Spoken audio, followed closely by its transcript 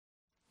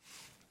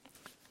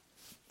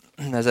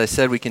As I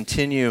said, we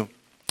continue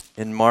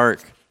in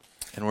Mark,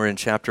 and we're in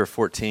chapter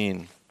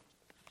 14.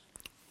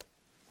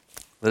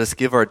 Let us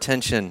give our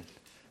attention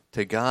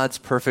to God's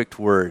perfect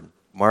word.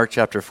 Mark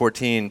chapter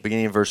 14,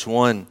 beginning in verse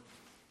 1.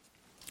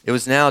 It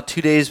was now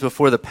 2 days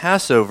before the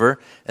Passover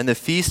and the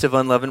feast of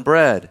unleavened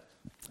bread.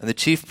 And the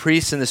chief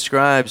priests and the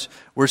scribes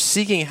were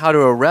seeking how to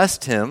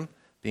arrest him,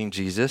 being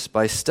Jesus,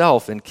 by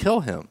stealth and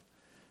kill him.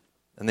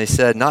 And they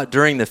said, "Not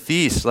during the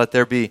feast, let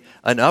there be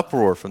an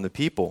uproar from the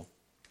people."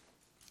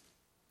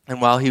 And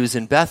while he was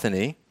in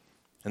Bethany,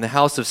 in the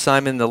house of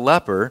Simon the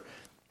leper,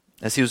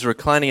 as he was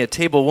reclining at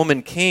table, a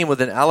woman came with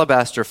an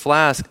alabaster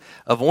flask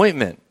of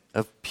ointment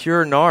of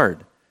pure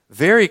nard,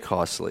 very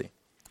costly.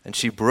 And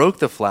she broke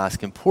the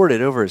flask and poured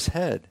it over his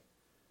head.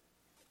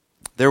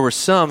 There were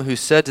some who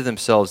said to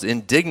themselves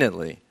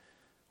indignantly,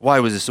 "Why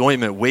was this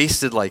ointment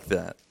wasted like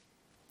that?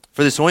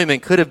 For this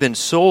ointment could have been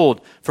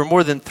sold for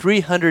more than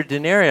 300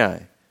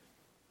 denarii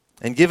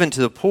and given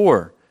to the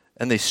poor."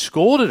 And they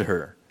scolded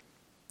her.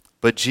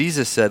 But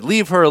Jesus said,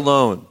 "Leave her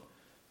alone.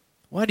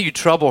 Why do you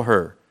trouble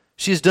her?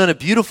 She has done a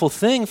beautiful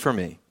thing for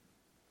me.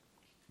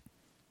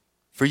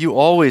 For you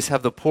always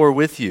have the poor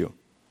with you,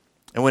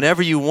 and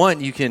whenever you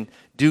want, you can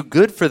do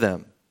good for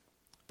them,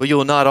 but you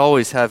will not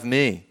always have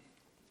me.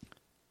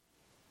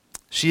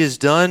 She has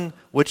done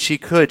what she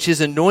could. She has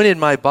anointed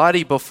my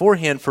body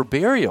beforehand for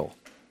burial.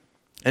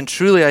 And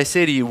truly I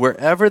say to you,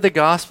 wherever the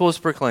gospel is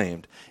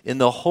proclaimed in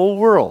the whole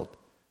world,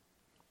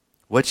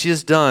 what she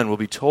has done will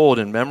be told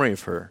in memory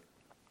of her."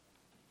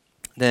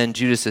 Then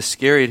Judas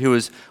Iscariot, who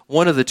was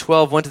one of the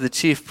 12, went to the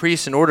chief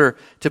priests in order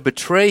to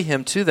betray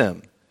him to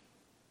them.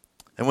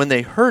 And when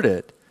they heard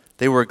it,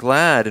 they were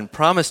glad and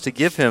promised to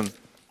give him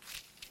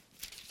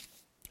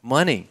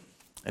money.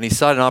 And he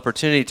sought an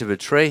opportunity to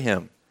betray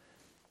him.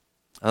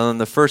 On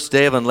the first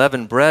day of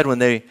unleavened bread, when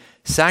they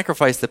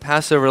sacrificed the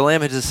Passover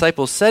lamb, his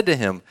disciples said to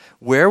him,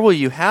 "Where will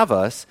you have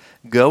us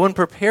go and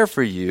prepare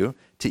for you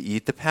to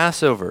eat the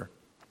Passover?"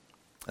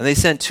 And they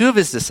sent two of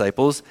his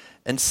disciples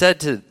and said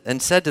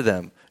to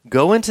them,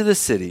 "Go into the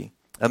city.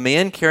 A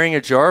man carrying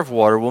a jar of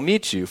water will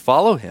meet you.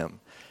 Follow him.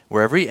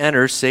 Wherever he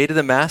enters, say to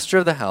the master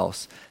of the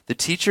house, 'The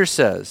teacher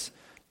says,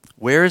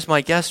 where is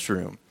my guest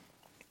room,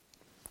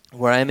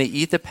 where I may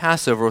eat the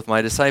Passover with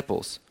my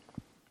disciples?'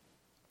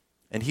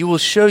 And he will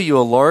show you a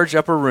large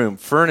upper room,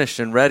 furnished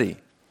and ready.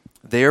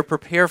 There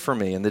prepare for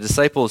me." And the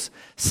disciples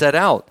set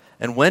out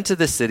and went to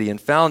the city and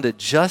found it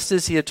just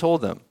as he had told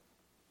them.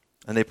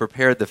 And they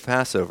prepared the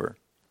Passover.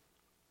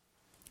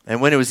 And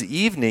when it was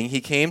evening,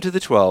 he came with the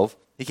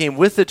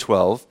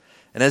 12,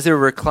 and as they were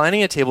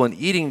reclining at table and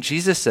eating,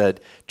 Jesus said,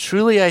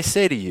 "Truly I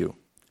say to you,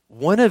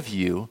 one of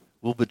you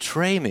will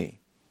betray me,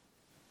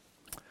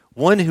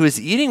 one who is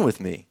eating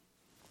with me."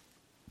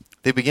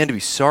 They began to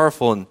be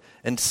sorrowful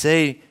and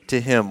say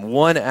to him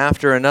one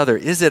after another,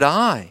 "Is it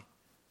I?"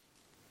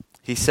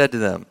 He said to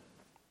them,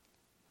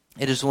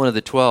 "It is one of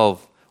the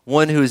 12,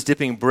 one who is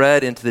dipping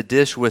bread into the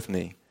dish with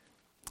me.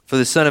 For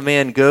the Son of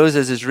Man goes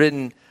as is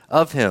written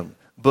of him,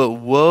 but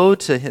woe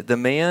to the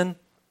man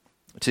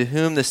to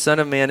whom the Son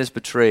of Man is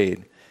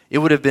betrayed. It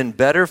would have been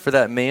better for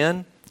that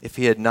man if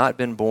he had not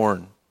been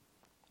born."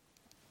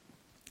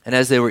 And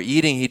as they were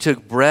eating, he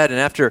took bread, and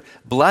after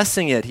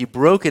blessing it, he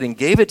broke it and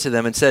gave it to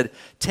them and said,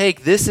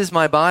 "Take, this is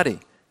my body." And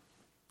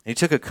he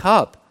took a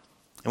cup,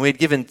 and when he had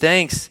given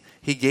thanks,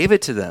 he gave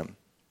it to them.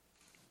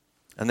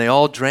 And they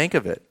all drank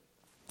of it.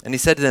 And he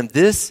said to them,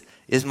 "This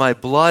is my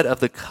blood of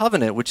the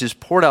covenant, which is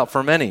poured out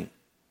for many.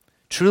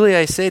 Truly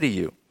I say to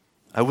you,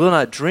 I will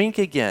not drink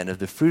again of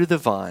the fruit of the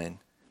vine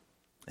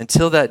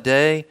until that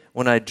day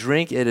when I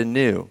drink it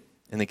anew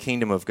in the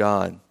kingdom of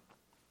God."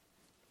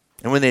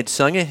 And when they had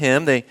sung a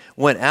hymn, they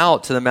went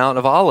out to the Mount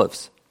of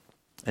Olives.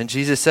 And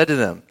Jesus said to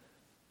them,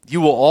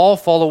 "You will all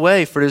fall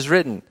away, for it is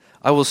written,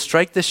 I will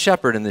strike the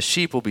shepherd, and the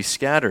sheep will be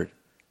scattered.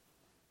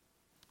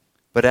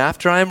 But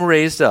after I am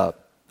raised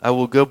up, I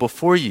will go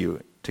before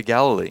you to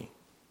Galilee."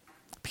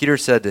 Peter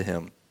said to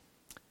him,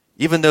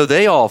 "Even though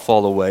they all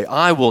fall away,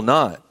 I will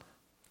not."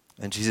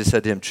 And Jesus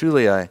said to him,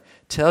 "Truly I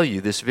tell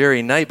you, this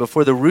very night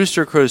before the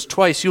rooster crows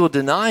twice, you will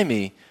deny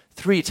me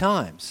 3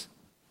 times.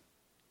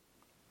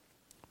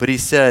 But he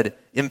said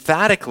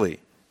emphatically,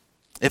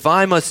 "If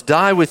I must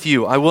die with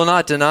you, I will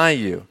not deny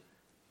you."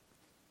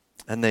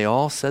 And they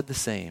all said the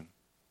same.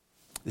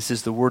 This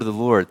is the word of the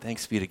Lord.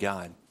 Thanks be to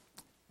God.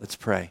 Let's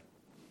pray.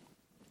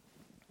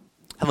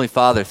 Heavenly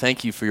Father,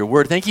 thank you for your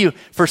word. Thank you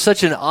for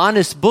such an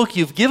honest book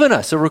you've given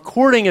us, a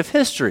recording of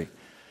history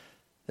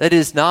that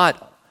is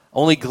not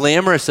only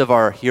glamorous of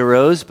our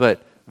heroes,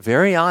 but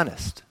very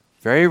honest,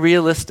 very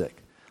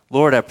realistic.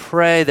 Lord, I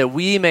pray that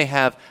we may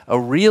have a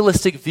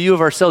realistic view of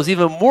ourselves,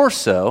 even more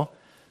so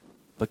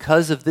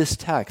because of this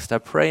text. I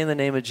pray in the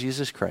name of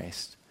Jesus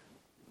Christ.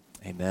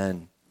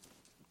 Amen.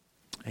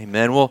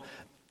 Amen. Well,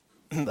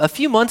 a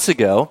few months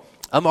ago,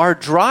 our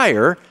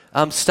dryer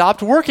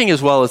stopped working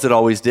as well as it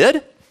always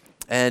did.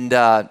 And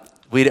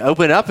we'd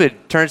open it up,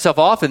 it'd turn itself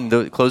off, and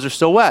the clothes are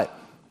still wet.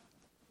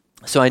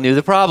 So I knew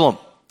the problem.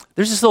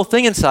 There's this little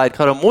thing inside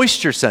called a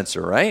moisture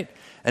sensor, right?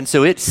 And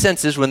so it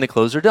senses when the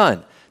clothes are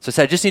done. So I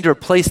said, I just need to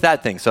replace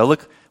that thing. So I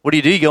look what do?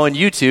 You go on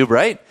YouTube,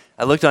 right?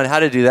 I looked on how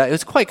to do that. It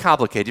was quite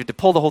complicated. You have to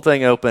pull the whole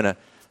thing open. I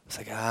was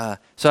like,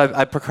 So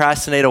I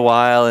procrastinate a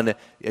while, and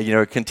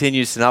it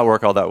continues to not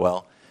work all that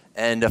well.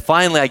 And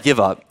finally, I give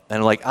up, and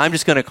I'm like, I'm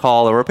just going to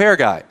call a repair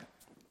guy.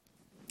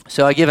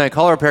 So I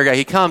call a repair guy.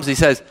 He comes. He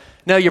says,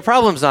 no, your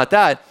problem's not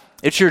that.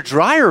 It's your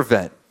dryer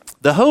vent.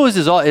 The hose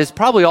is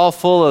probably all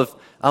full of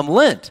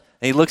lint.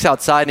 And he looks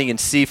outside, and he can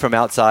see from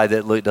outside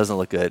that it doesn't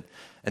look good.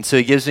 And so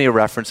he gives me a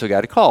reference to a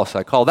guy to call. So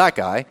I call that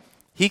guy.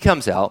 He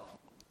comes out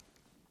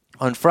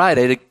on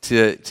Friday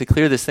to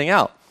clear this thing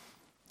out.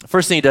 The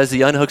first thing he does is he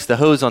unhooks the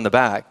hose on the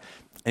back,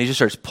 and he just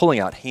starts pulling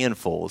out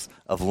handfuls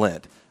of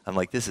lint. I'm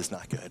like, this is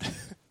not good.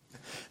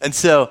 And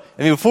so,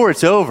 before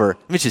it's over,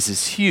 it's just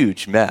this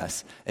huge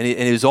mess. And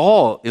it was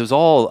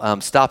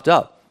all stopped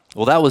up.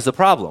 Well, that was the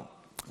problem,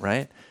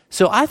 right?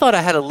 So I thought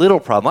I had a little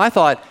problem. I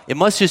thought it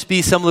must just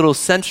be some little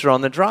sensor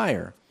on the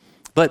dryer.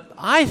 But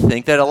I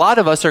think that a lot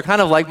of us are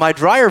kind of like my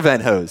dryer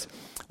vent hose.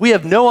 We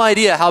have no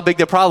idea how big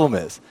the problem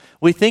is.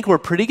 We think we're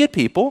pretty good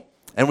people,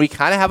 and we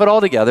kind of have it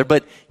all together,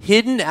 but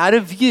hidden out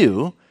of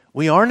view,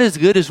 we aren't as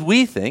good as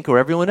we think or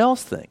everyone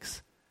else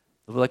thinks.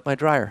 We're like my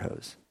dryer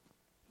hose.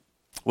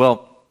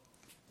 Well,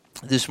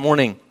 this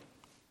morning,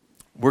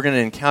 we're going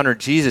to encounter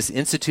Jesus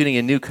instituting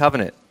a new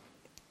covenant.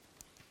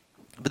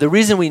 But the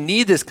reason we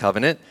need this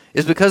covenant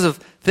is because of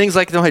things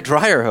like my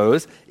dryer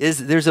hose,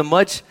 is there's a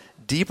much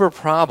deeper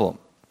problem.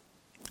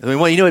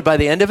 By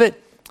the end of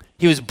it,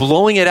 he was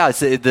blowing it out.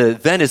 The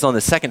vent is on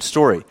the second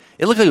story.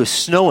 It looked like it was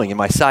snowing in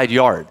my side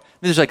yard.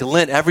 There's like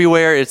lint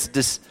everywhere. It's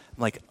just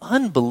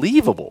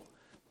unbelievable.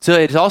 So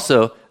it's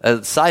also,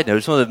 a side note,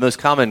 it's one of the most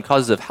common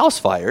causes of house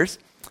fires.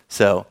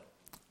 So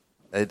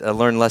I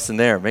learned a lesson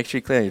there. Make sure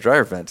you clean your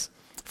dryer vents.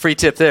 Free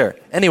tip there.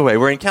 Anyway,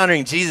 we're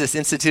encountering Jesus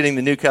instituting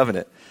the new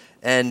covenant.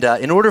 And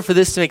in order for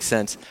this to make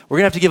sense, we're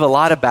going to have to give a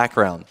lot of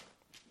background.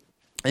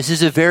 This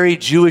is a very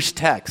Jewish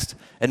text.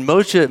 And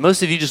most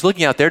of you just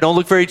looking out there don't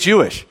look very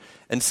Jewish.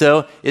 And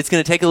so it's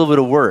going to take a little bit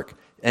of work.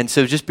 And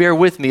so just bear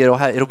with me.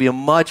 It'll be a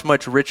much,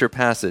 much richer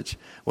passage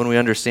when we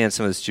understand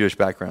some of this Jewish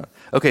background.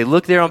 Okay,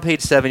 look there on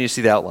page 7. You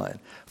see the outline.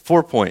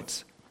 4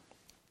 points.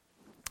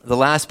 The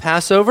last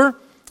Passover,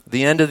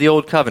 the end of the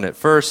old covenant.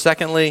 First,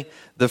 secondly,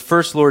 the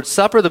first Lord's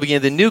Supper, the beginning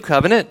of the new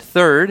covenant.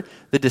 Third,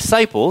 the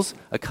disciples,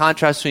 a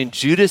contrast between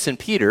Judas and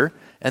Peter.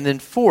 And then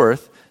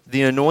fourth,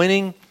 the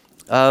anointing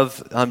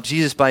of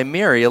Jesus by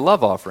Mary, a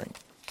love offering.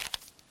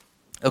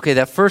 Okay,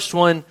 that first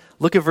one,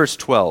 look at verse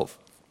 12.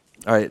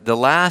 All right, the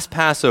last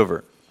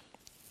Passover.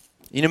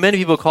 Many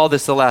people call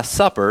this the Last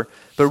Supper,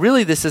 but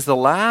really this is the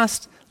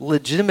last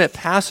legitimate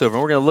Passover.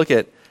 And we're going to look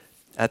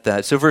at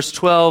that. So verse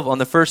 12, on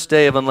the first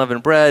day of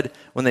unleavened bread,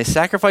 when they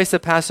sacrificed the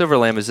Passover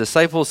lamb, his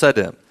disciples said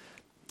to him,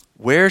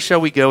 where shall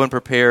we go and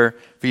prepare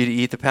for you to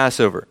eat the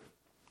Passover?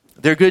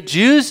 They're good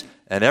Jews,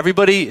 and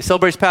everybody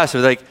celebrates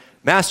Passover. They're like,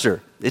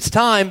 Master, it's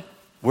time.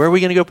 Where are we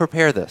going to go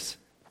prepare this?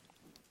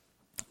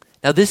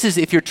 Now this is,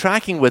 if you're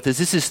tracking with us,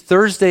 this is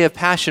Thursday of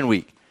Passion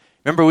Week.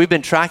 Remember, we've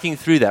been tracking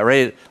through that,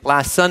 right?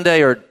 Last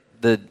Sunday or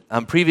the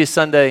previous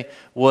Sunday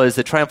was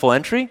the triumphal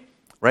entry,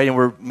 right? And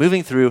we're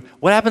moving through.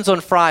 What happens on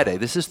Friday?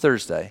 This is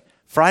Thursday.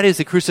 Friday is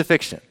the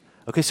crucifixion.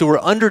 Okay, so we're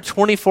under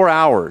 24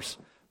 hours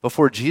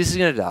before Jesus is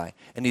going to die,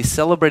 and he's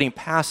celebrating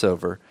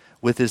Passover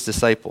with his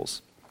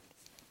disciples.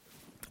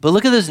 But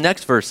look at those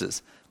next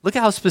verses. Look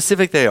at how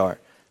specific they are.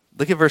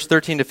 Look at verse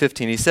 13 to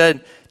 15. He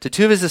said to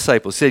two of his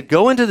disciples, he said,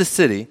 go into the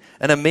city,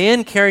 and a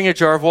man carrying a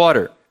jar of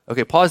water.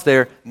 Okay, pause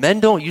there. Men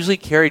don't usually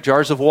carry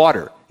jars of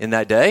water in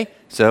that day,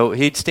 so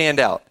he'd stand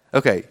out.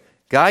 Okay,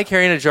 guy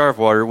carrying a jar of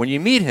water. When you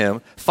meet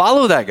him,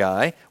 follow that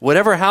guy.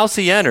 Whatever house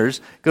he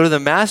enters, go to the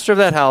master of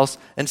that house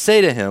and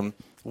say to him,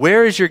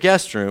 where is your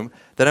guest room,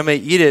 that I may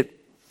eat it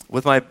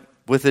with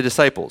the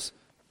disciples?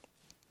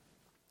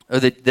 Or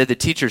that the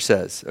teacher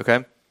says,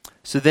 okay?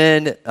 So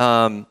then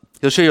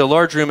he'll show you a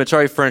large room. It's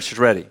already furnished,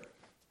 ready.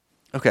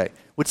 Okay,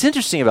 what's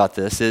interesting about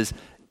this is,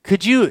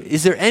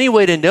 is there any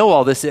way to know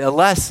all this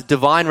unless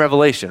divine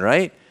revelation,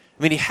 right?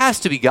 He has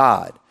to be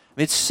God.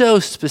 It's so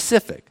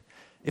specific.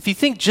 If you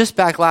think just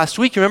back last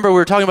week, remember we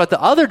were talking about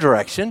the other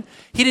direction.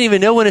 He didn't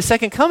even know when his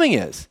second coming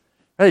is.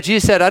 Right?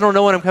 Jesus said, I don't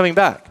know when I'm coming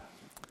back.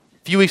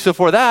 A few weeks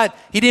before that,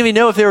 he didn't even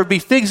know if there would be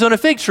figs on a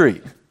fig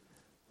tree.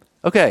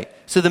 Okay,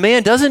 so the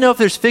man doesn't know if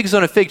there's figs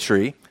on a fig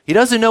tree. He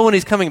doesn't know when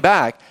he's coming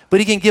back,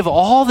 but he can give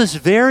all this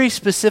very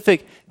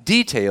specific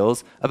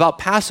details about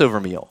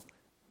Passover meal.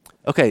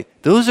 Okay,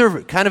 those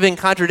are kind of in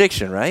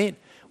contradiction, right?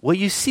 What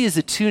you see is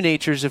the two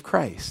natures of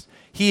Christ.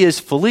 He is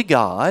fully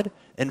God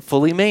and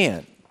fully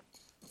man.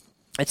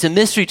 It's a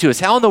mystery to us.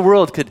 How in the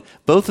world could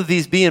both of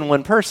these be in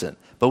one person?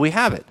 But we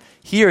have it.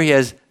 Here he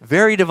has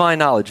very divine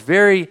knowledge,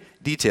 very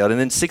detailed. And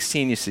then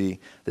 16, you see,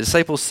 the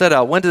disciples set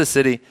out, went to the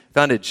city,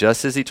 found it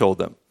just as he told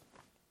them.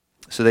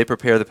 So they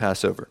prepare the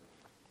Passover.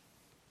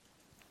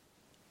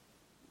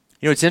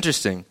 It's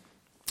interesting.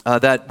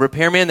 That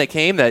repairman that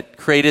came, that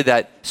created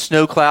that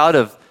snow cloud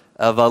of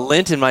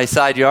lint in my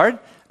side yard,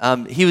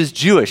 he was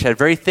Jewish, had a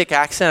very thick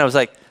accent. I was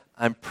like,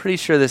 I'm pretty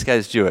sure this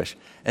guy's Jewish.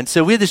 And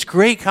so we had this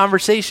great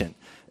conversation.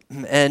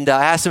 And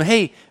I asked him,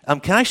 hey,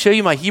 can I show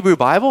you my Hebrew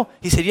Bible?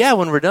 He said, yeah,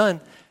 when we're done.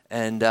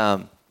 And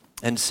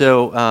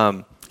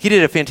so he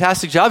did a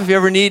fantastic job. If you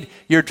ever need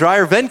your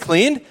dryer vent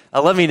cleaned,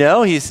 let me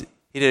know. He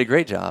did a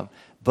great job.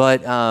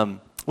 But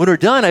when we're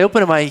done, I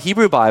opened up my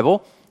Hebrew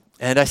Bible,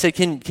 and I said,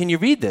 can you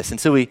read this? And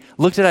so we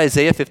looked at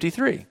Isaiah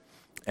 53.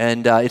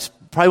 And it's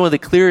probably one of the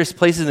clearest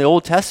places in the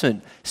Old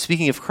Testament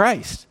speaking of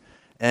Christ.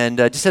 And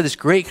just had this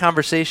great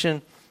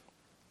conversation.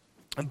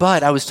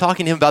 But I was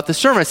talking to him about the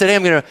sermon. I said, hey,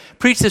 I'm going to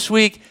preach this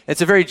week.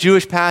 It's a very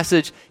Jewish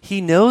passage. He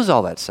knows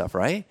all that stuff,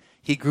 right?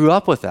 He grew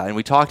up with that. And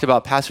we talked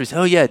about Passover. He said,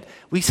 oh, yeah,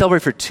 we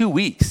celebrate for 2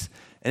 weeks.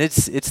 And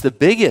it's the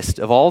biggest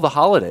of all the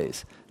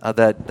holidays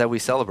that we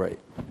celebrate.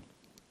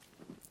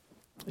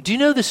 Do you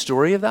know the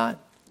story of that?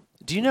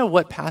 Do you know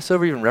what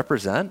Passover even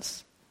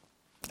represents?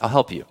 I'll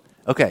help you.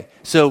 Okay,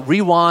 so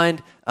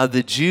rewind.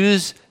 The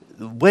Jews,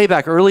 way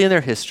back early in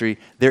their history,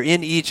 they're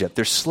in Egypt.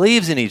 They're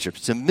slaves in Egypt.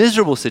 It's a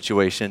miserable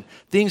situation.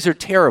 Things are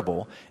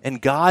terrible.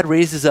 And God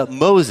raises up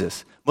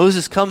Moses.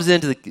 Moses comes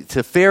in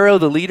to Pharaoh,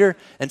 the leader,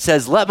 and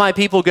says, let my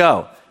people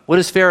go. What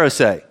does Pharaoh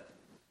say?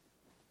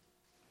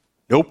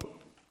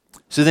 Nope.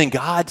 So then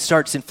God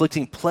starts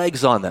inflicting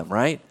plagues on them,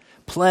 right?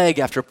 Plague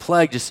after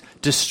plague, just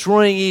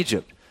destroying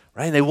Egypt,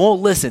 right? And they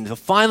won't listen. So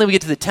finally we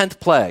get to the 10th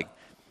plague.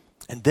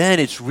 And then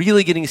it's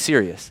really getting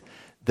serious.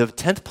 The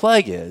 10th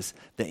plague is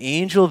the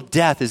angel of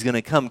death is going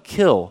to come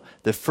kill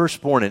the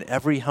firstborn in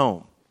every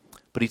home.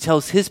 But he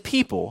tells his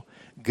people,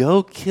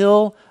 go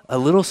kill a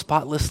little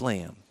spotless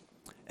lamb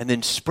and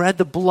then spread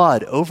the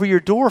blood over your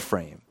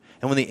doorframe.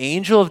 And when the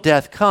angel of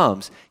death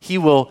comes, he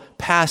will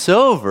pass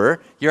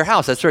over your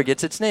house. That's where it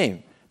gets its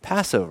name,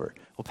 Passover.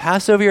 Will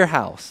pass over your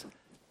house.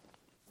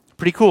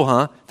 Pretty cool,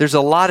 huh? There's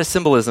a lot of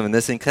symbolism in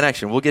this in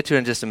connection. We'll get to it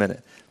in just a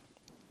minute.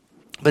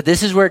 But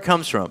this is where it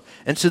comes from.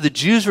 And so the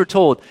Jews were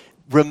told,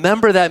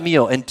 remember that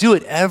meal and do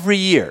it every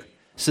year.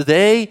 So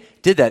they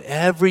did that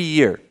every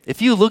year.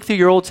 If you look through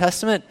your Old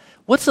Testament,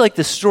 what's like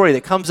the story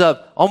that comes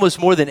up almost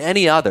more than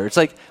any other? It's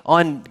like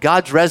on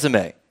God's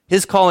resume,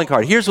 his calling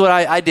card. Here's what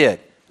I did.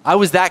 I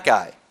was that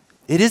guy.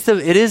 It is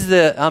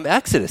the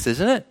Exodus,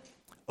 isn't it?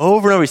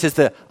 Over and over, he says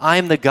that I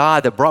am the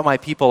God that brought my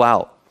people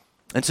out.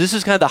 And so this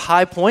is kind of the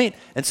high point.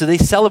 And so they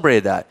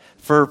celebrated that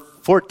for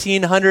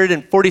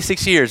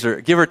 1,446 years,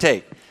 or give or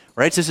take.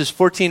 Right? So this is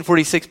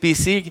 1446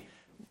 BC,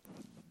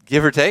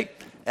 give or take.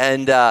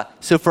 And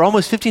so for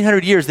almost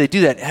 1,500 years, they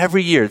do that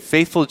every year.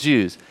 Faithful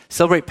Jews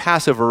celebrate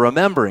Passover,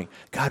 remembering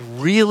God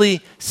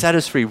really set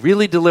us free,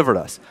 really delivered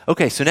us.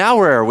 Okay, so now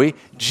where are we?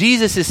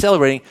 Jesus is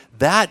celebrating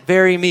that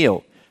very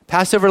meal.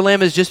 Passover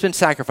lamb has just been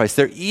sacrificed.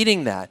 They're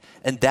eating that,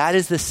 and that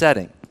is the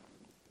setting.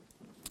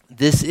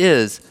 This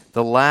is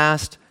the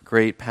last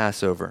great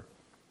Passover.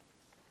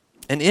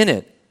 And in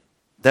it,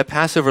 that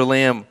Passover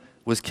lamb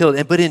was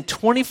killed. But in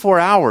 24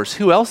 hours,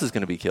 who else is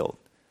going to be killed?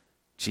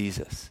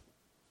 Jesus.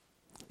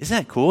 Isn't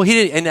that cool?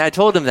 And I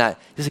told him that.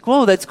 He's like,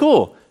 whoa, that's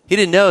cool. He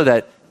didn't know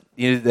that,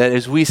 that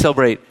as we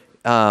celebrate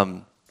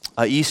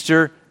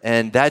Easter,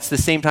 and that's the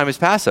same time as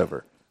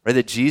Passover, right?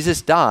 That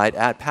Jesus died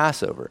at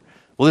Passover.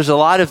 Well, there's a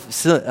lot of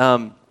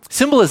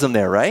symbolism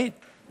there, right?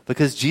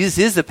 Because Jesus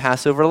is the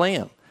Passover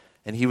lamb,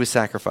 and he was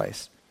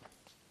sacrificed.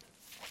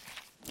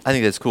 I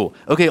think that's cool.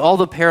 Okay, all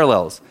the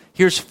parallels.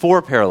 Here's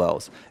 4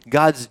 parallels.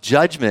 God's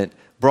judgment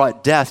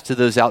brought death to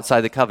those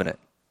outside the covenant.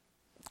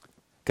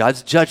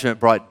 God's judgment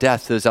brought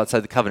death to those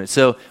outside the covenant.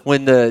 So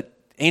when the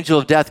angel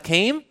of death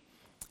came,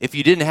 if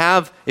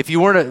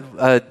you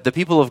weren't the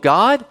people of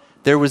God,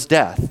 there was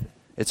death.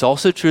 It's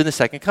also true in the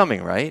second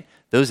coming, right?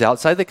 Those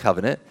outside the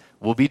covenant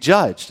will be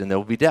judged, and there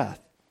will be death.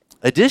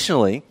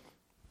 Additionally,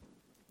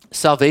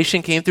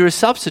 salvation came through a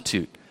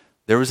substitute.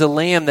 There was a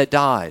lamb that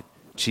died.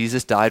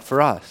 Jesus died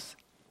for us.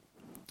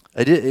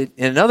 In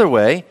another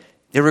way,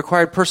 it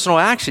required personal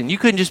action. You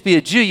couldn't just be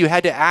a Jew. You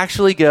had to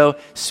actually go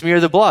smear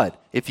the blood.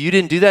 If you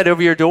didn't do that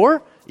over your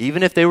door,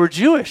 even if they were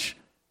Jewish,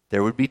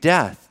 there would be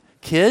death.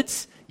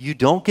 Kids, you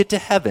don't get to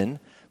heaven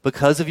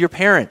because of your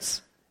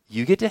parents.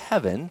 You get to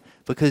heaven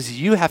because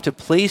you have to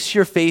place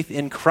your faith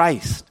in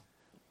Christ.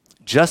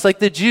 Just like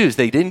the Jews,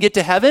 they didn't get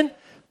to heaven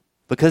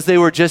because they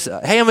were just,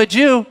 hey, I'm a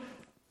Jew.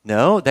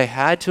 No, they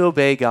had to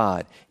obey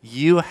God.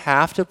 You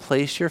have to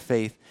place your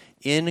faith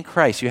in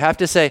Christ. You have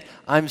to say,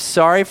 I'm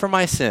sorry for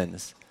my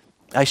sins.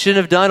 I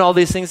shouldn't have done all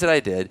these things that I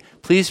did.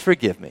 Please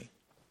forgive me.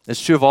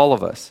 It's true of all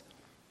of us.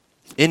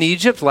 In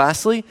Egypt,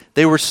 lastly,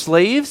 they were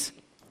slaves.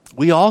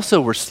 We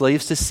also were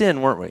slaves to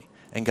sin, weren't we?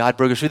 And God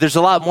broke us free. There's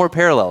a lot more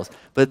parallels,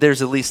 but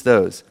there's at least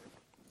those.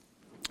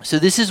 So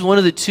this is one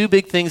of the 2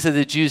 big things that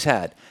the Jews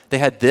had. They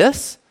had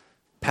this,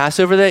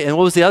 Passover Day, and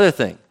what was the other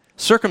thing?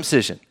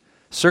 Circumcision.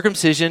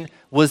 Circumcision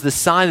was the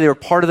sign they were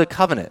part of the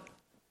covenant.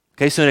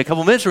 Okay, so in a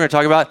couple minutes we're going to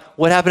talk about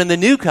what happened in the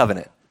new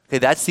covenant. Okay,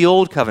 that's the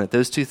old covenant,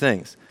 those 2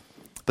 things.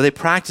 But they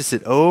practiced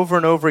it over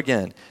and over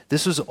again.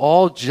 This was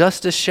all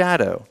just a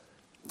shadow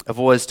of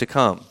what was to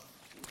come.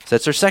 So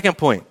that's our second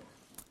point.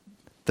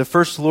 The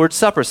first Lord's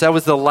Supper. So that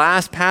was the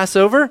last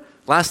Passover,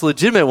 last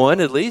legitimate one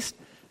at least.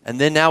 And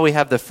then now we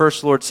have the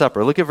first Lord's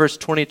Supper. Look at verse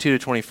 22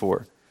 to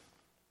 24.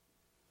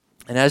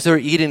 And as they were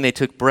eating, they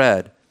took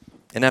bread.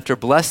 And after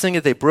blessing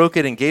it, they broke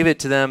it and gave it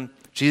to them.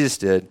 Jesus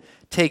did.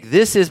 Take,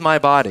 this is my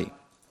body.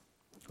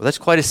 Well, that's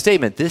quite a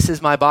statement. This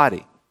is my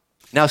body.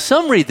 Now,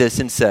 some read this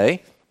and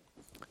say,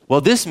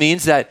 well, this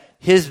means that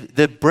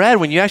the bread,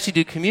 when you actually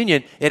do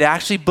communion, it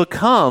actually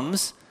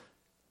becomes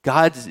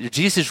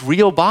Jesus'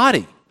 real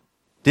body.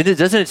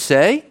 Doesn't it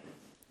say,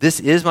 this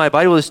is my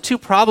body? Well, there's two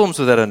problems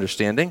with that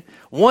understanding.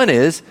 One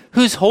is,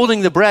 who's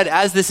holding the bread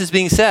as this is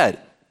being said?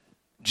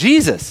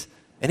 Jesus.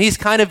 And he's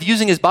kind of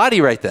using his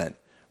body right then,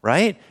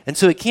 right? And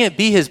so it can't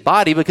be his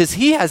body because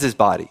he has his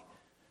body.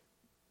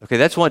 Okay,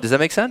 that's one. Does that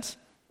make sense?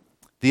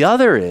 The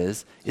other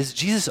is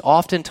Jesus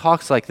often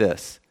talks like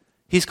this.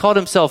 He's called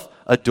himself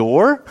a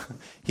door.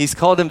 He's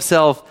called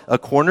himself a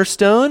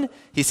cornerstone.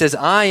 He says,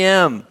 I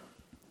am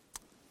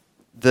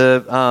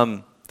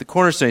the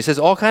cornerstone. He says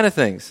all kind of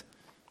things.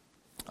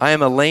 I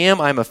am a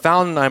lamb, I am a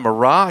fountain, I am a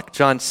rock.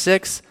 John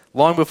 6,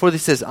 long before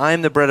this, he says, I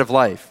am the bread of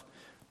life.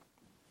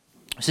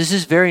 So this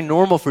is very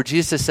normal for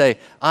Jesus to say,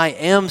 I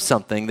am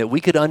something, that we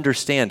could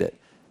understand it.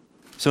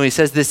 So when he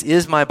says, this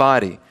is my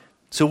body.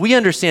 So we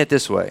understand it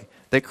this way,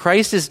 that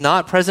Christ is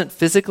not present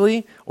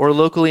physically or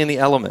locally in the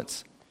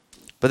elements,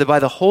 but that by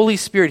the Holy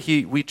Spirit,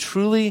 we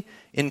truly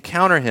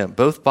encounter him,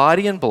 both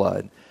body and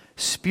blood,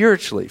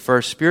 spiritually, for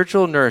our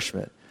spiritual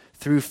nourishment,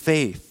 through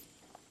faith.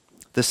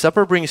 The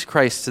supper brings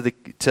Christ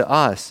to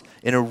us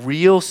in a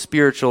real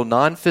spiritual,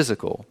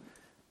 non-physical,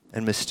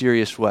 and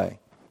mysterious way.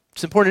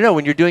 It's important to know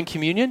when you're doing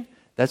communion,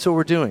 that's what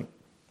we're doing.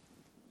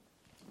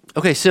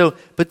 Okay,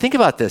 but think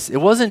about this. It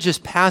wasn't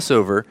just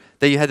Passover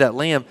that you had that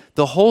lamb.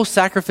 The whole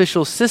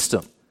sacrificial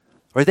system,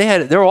 right?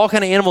 There were all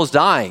kind of animals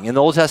dying in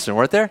the Old Testament,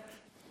 weren't there?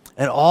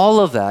 And all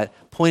of that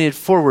pointed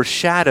forward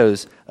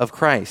shadows of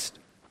Christ.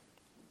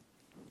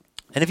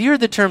 And have you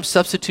heard the term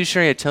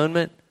substitutionary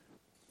atonement?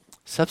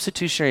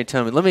 Substitutionary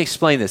atonement. Let me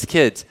explain this.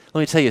 Kids,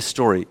 let me tell you a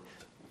story.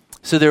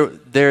 So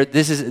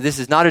this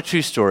is not a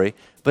true story,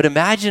 but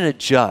imagine a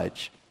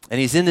judge, and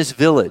he's in this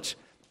village,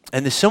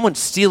 and there's someone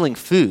stealing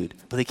food,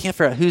 but they can't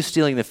figure out who's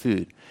stealing the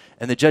food.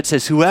 And the judge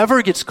says,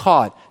 whoever gets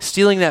caught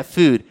stealing that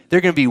food, they're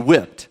going to be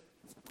whipped.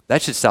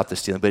 That should stop the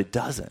stealing, but it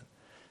doesn't.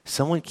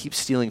 Someone keeps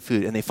stealing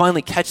food, and they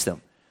finally catch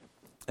them.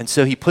 And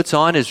so he puts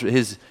on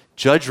his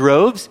judge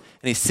robes,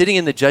 and he's sitting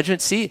in the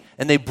judgment seat,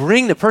 and they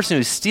bring the person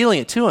who's stealing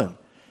it to him.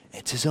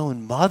 It's his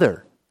own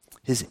mother,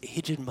 his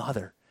aged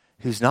mother,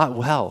 who's not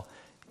well.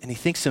 And he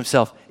thinks to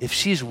himself, if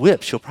she's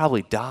whipped, she'll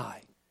probably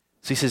die.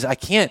 So he says, I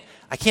can't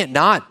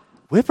not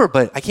whip her,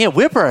 but I can't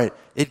whip her.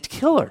 It'd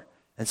kill her.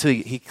 And so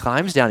he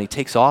climbs down, he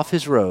takes off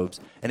his robes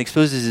and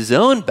exposes his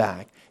own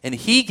back, and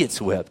he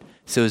gets whipped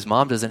so his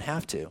mom doesn't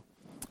have to.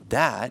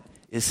 That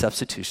is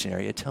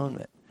substitutionary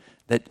atonement.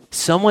 That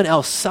someone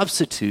else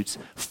substitutes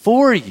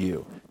for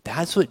you.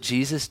 That's what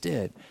Jesus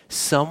did.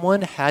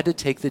 Someone had to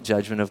take the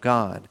judgment of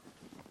God.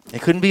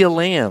 It couldn't be a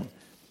lamb.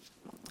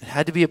 It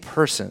had to be a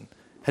person.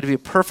 It had to be a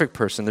perfect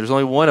person. There's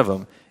only one of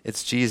them.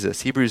 It's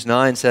Jesus. Hebrews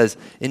 9 says,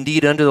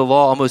 indeed, under the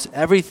law, almost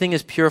everything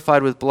is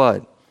purified with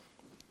blood.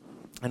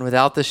 And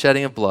without the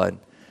shedding of blood,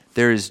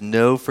 there is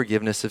no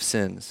forgiveness of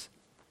sins.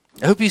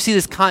 I hope you see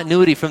this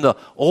continuity from the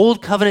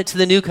old covenant to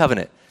the new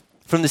covenant,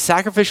 from the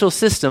sacrificial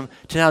system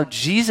to now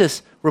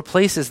Jesus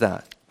replaces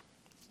that.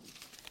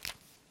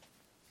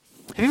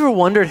 Have you ever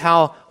wondered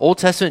how Old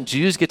Testament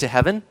Jews get to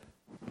heaven?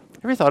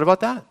 Have you ever thought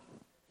about that?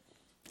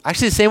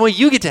 Actually, the same way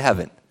you get to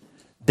heaven.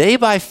 They,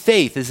 by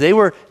faith, as they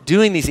were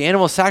doing these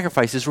animal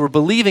sacrifices, were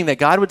believing that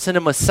God would send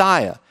a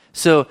Messiah.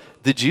 So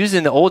the Jews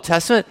in the Old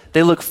Testament,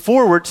 they look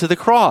forward to the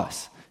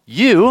cross.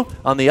 You,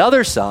 on the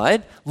other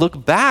side,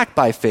 look back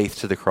by faith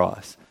to the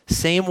cross.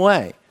 Same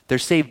way. They're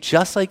saved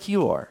just like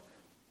you are.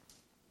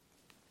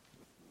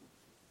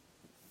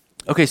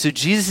 Okay, so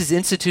Jesus is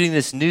instituting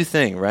this new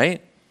thing,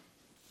 right?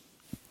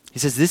 He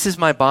says, this is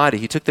my body.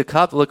 He took the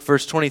cup, look,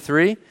 verse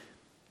 23.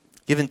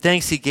 Given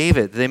thanks, he gave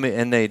it,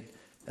 and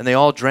they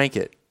all drank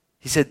it.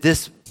 He said,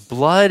 this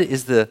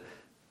is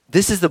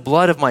the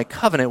blood of my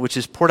covenant, which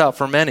is poured out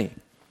for many.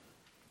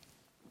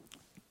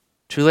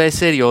 Truly I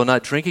say to you, I will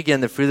not drink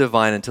again the fruit of the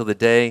vine until the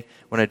day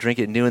when I drink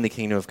it new in the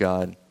kingdom of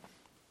God.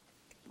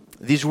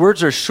 These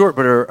words are short,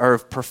 but are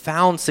of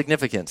profound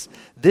significance.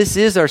 This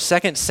is our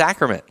second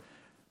sacrament,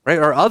 right?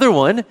 Our other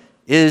one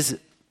is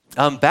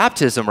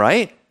baptism,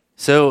 right?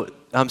 So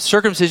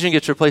circumcision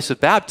gets replaced with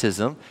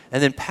baptism,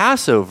 and then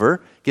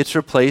Passover gets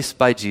replaced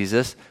by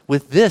Jesus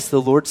with this,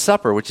 the Lord's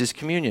Supper, which is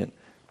communion.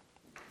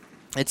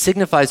 It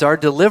signifies our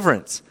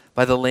deliverance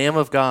by the Lamb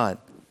of God.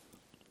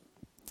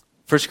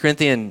 1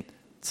 Corinthians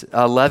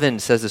 11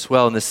 says this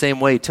well, in the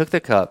same way he took the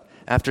cup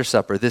after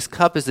supper. This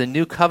cup is the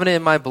new covenant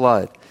in my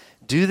blood.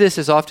 Do this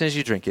as often as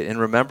you drink it in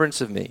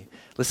remembrance of me.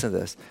 Listen to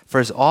this. For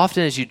as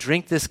often as you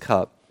drink this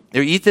cup,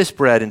 or eat this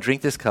bread and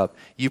drink this cup,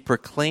 you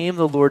proclaim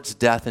the Lord's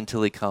death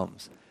until he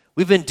comes.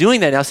 We've been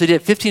doing that now. So we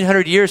did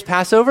 1,500 years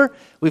Passover.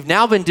 We've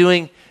now been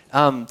doing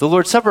the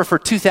Lord's Supper for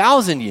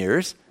 2,000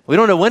 years. We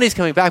don't know when he's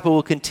coming back, but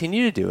we'll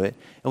continue to do it.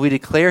 And we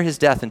declare his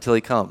death until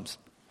he comes.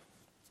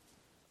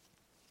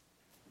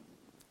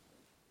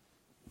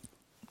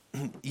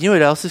 You know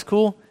what else is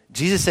cool?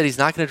 Jesus said he's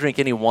not going to drink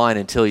any wine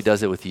until he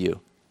does it with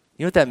you.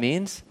 You know what that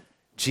means?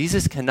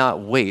 Jesus cannot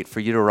wait for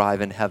you to arrive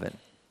in heaven.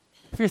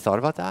 Have you ever thought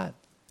about that?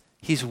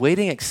 He's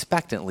waiting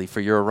expectantly for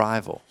your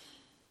arrival.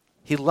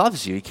 He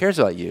loves you. He cares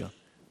about you.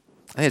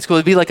 I think it's cool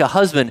to be like a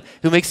husband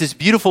who makes this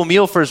beautiful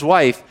meal for his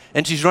wife,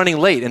 and she's running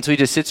late, and so he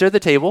just sits there at the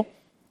table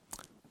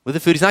with the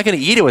food. He's not going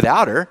to eat it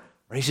without her,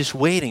 or he's just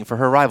waiting for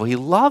her arrival. He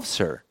loves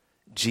her.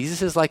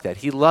 Jesus is like that.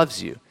 He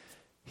loves you.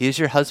 He is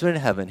your husband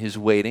in heaven who's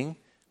waiting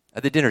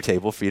at the dinner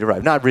table for you to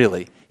arrive. Not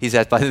really. He's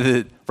at by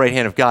the right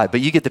hand of God,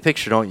 but you get the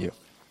picture, don't you?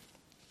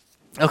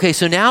 Okay,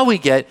 so now you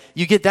get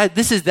that.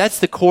 That's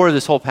the core of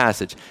this whole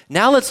passage.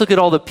 Now let's look at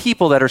all the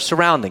people that are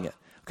surrounding it.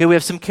 Okay, we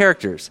have some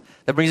characters.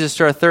 That brings us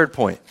to our third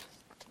point.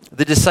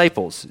 The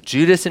disciples,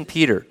 Judas and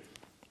Peter.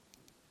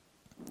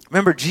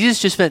 Remember, Jesus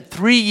just spent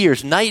 3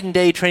 years, night and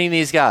day, training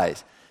these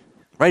guys.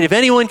 Right? If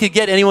anyone could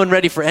get anyone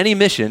ready for any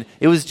mission,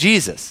 it was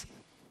Jesus.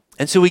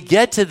 And so we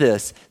get to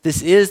this.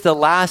 This is the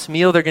last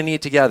meal they're going to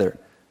eat together.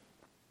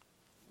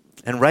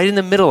 And right in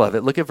the middle of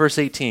it, look at verse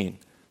 18.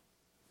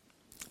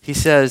 He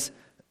says,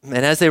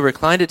 and as they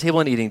reclined at table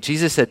and eating,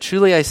 Jesus said,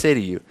 "Truly I say to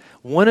you,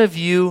 one of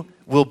you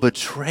will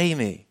betray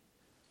me.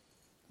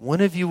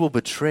 One of you will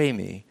betray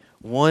me,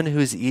 one who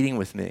is eating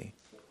with me."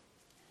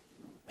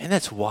 Man,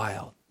 that's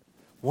wild.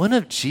 One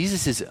of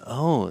Jesus'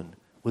 own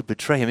would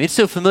betray him. It's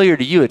so familiar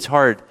to you, it's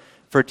hard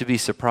for it to be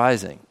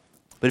surprising.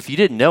 But if you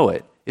didn't know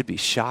it, it'd be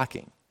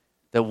shocking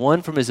that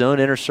one from his own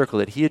inner circle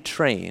that he had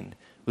trained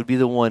would be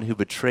the one who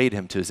betrayed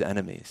him to his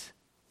enemies.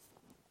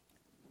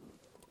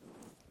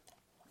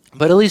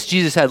 But at least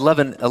Jesus had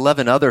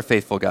 11 other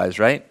faithful guys,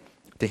 right,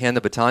 to hand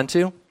the baton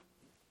to.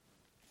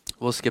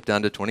 We'll skip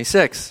down to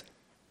 26.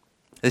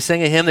 They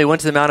sang a hymn, they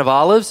went to the Mount of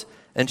Olives,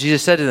 and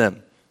Jesus said to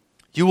them,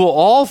 "You will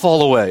all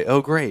fall away."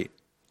 Oh, great.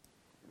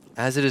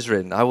 As it is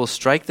written, "I will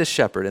strike the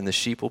shepherd, and the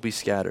sheep will be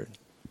scattered."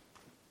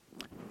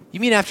 You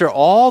mean after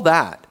all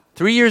that,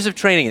 3 years of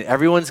training, and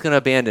everyone's going to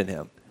abandon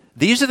him?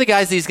 These are the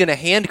guys that he's going to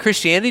hand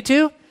Christianity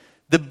to?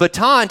 The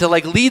baton to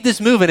lead this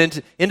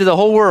movement into the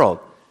whole world.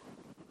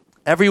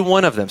 Every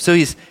one of them. So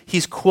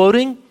he's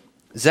quoting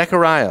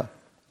Zechariah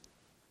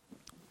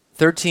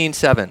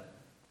 13:7.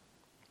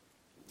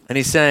 And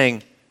he's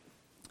saying,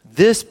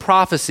 "This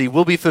prophecy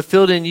will be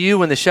fulfilled in you.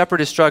 When the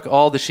shepherd is struck,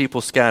 all the sheep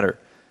will scatter."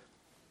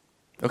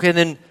 Okay, and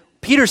then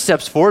Peter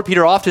steps forward.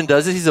 Peter often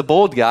does this. He's a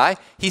bold guy.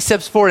 He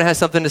steps forward and has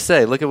something to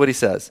say. Look at what he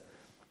says.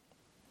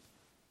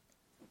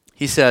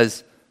 He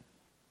says,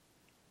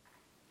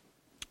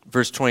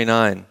 verse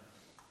 29,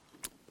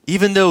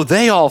 "Even though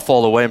they all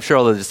fall away," I'm sure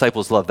all the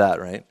disciples love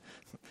that, right?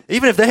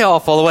 "Even if they all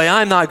fall away,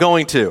 I'm not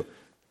going to."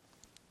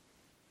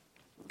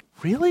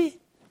 Really?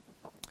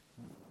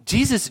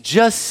 Jesus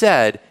just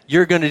said,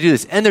 you're going to do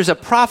this. And there's a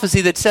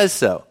prophecy that says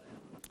so.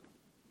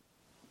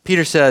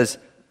 Peter says,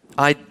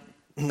 I'm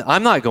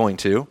not going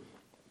to.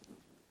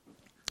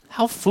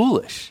 How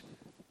foolish.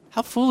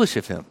 How foolish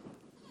of him.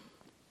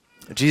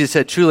 Jesus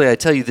said, "Truly, I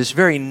tell you, this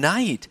very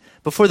night,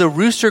 before the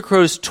rooster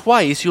crows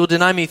twice, you will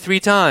deny me 3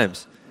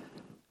 times.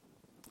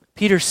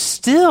 Peter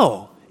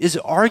still is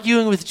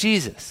arguing with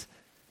Jesus.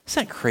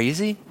 Isn't that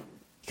crazy?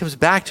 He comes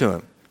back to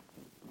him.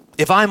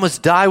 "If I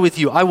must die with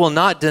you, I will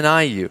not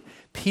deny you."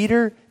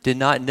 Peter did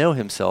not know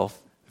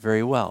himself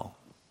very well.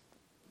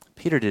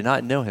 Peter did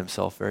not know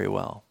himself very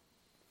well.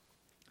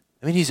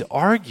 I mean, he's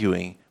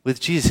arguing with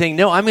Jesus, saying,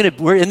 "No, I'm going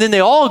to," and then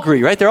they all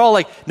agree, right? They're all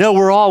like, "No,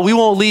 we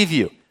won't leave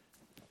you."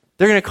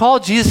 They're going to call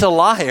Jesus a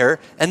liar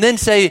and then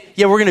say,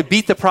 "Yeah, we're going to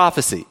beat the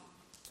prophecy."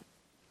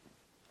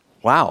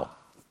 Wow.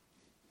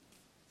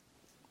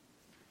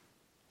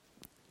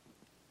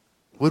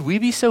 Would we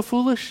be so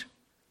foolish?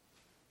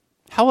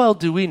 How well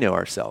do we know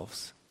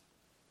ourselves?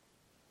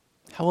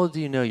 How well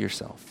do you know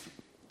yourself?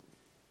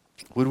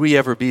 Would we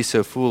ever be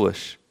so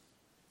foolish?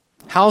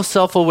 How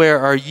self-aware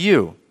are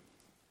you?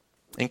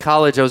 In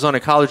college, I was on a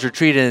college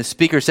retreat, and the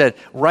speaker said,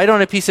 write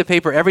on a piece of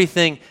paper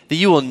everything that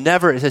you will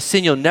never, it's a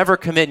sin you'll never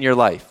commit in your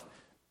life.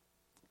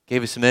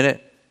 Gave us a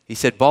minute. He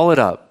said, ball it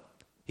up.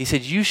 He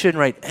said, you shouldn't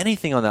write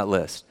anything on that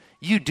list.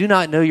 You do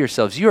not know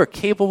yourselves. You are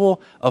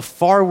capable of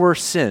far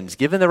worse sins,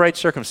 given the right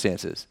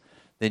circumstances,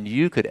 than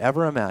you could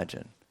ever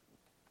imagine.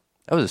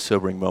 That was a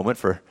sobering moment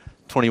for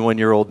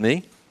 21-year-old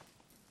me.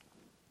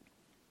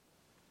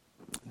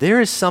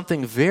 There is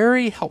something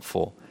very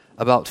helpful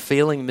about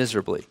failing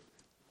miserably.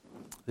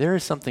 There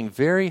is something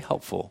very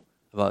helpful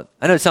about,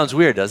 I know it sounds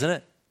weird, doesn't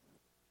it?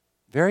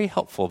 Very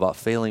helpful about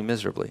failing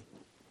miserably.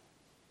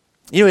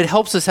 You know, it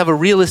helps us have a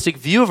realistic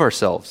view of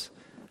ourselves,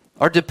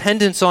 our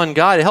dependence on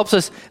God. It helps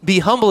us be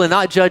humble and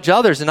not judge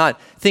others and not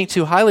think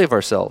too highly of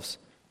ourselves.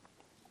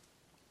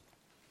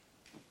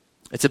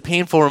 It's a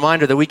painful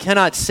reminder that we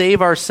cannot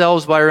save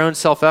ourselves by our own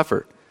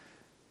self-effort.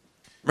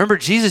 Remember,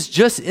 Jesus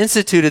just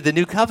instituted the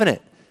new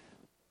covenant.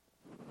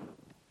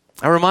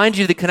 I remind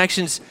you of the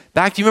connections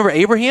back. Do you remember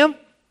Abraham?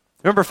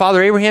 Remember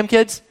Father Abraham,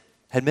 kids?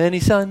 Had many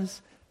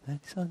sons.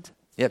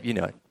 Yep, you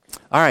know it.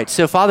 All right,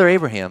 so Father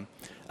Abraham,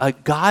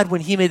 God,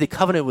 when he made the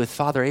covenant with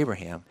Father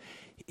Abraham,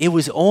 it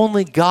was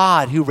only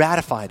God who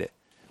ratified it.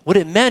 What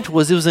it meant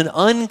was it was an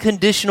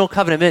unconditional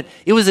covenant.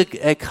 It was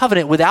a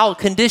covenant without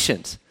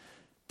conditions.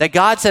 That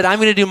God said, I'm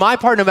going to do my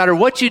part no matter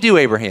what you do,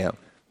 Abraham.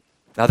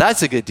 Now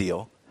that's a good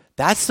deal.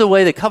 That's the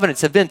way the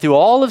covenants have been through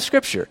all of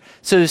Scripture.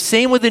 So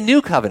same with the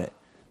new covenant,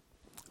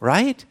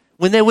 right?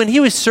 When he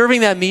was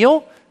serving that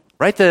meal,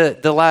 right,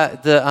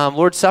 the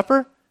Lord's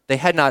Supper, they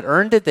had not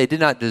earned it. They did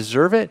not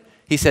deserve it.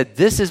 He said,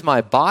 "This is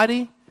my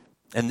body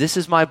and this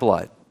is my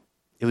blood."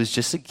 It was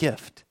just a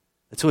gift.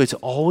 That's the way it's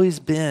always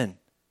been.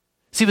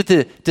 See, but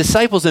the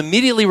disciples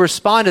immediately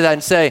respond to that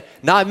and say,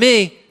 "Not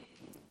me.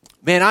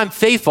 Man, I'm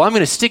faithful. I'm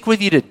going to stick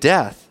with you to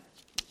death."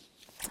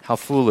 How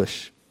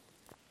foolish.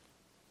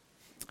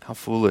 How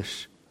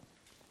foolish.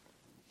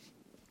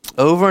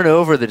 Over and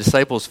over, the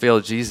disciples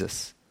failed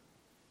Jesus.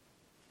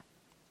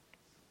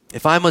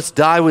 "If I must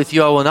die with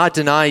you, I will not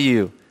deny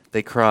you,"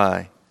 they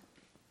cry.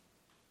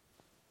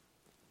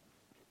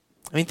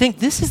 I mean, think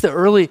this is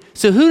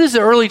so who does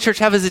the early church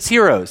have as its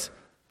heroes?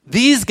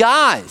 These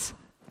guys.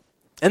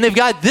 And they've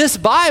got this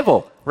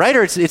Bible, right?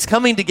 Or it's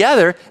coming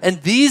together,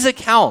 and these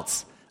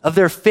accounts of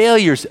their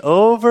failures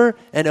over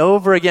and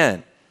over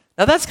again.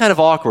 Now that's kind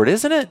of awkward,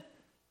 isn't it?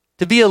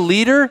 To be a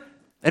leader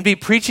and be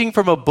preaching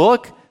from a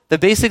book that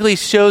basically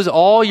shows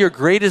all your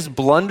greatest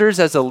blunders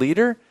as a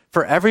leader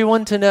for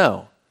everyone to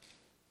know.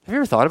 Have you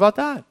ever thought about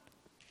that?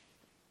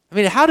 I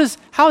mean, how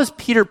is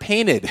Peter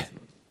painted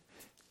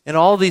in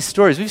all these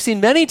stories? We've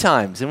seen many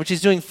times in which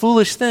he's doing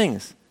foolish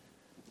things.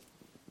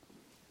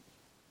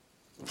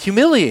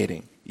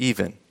 Humiliating,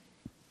 even.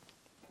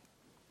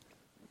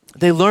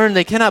 They learn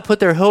they cannot put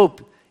their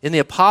hope in the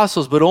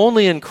apostles, but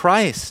only in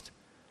Christ.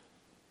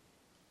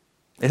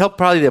 It helped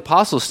probably the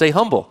apostles stay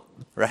humble,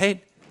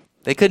 right?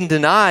 They couldn't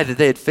deny that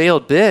they had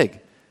failed big.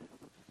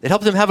 It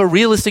helped them have a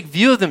realistic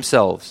view of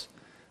themselves.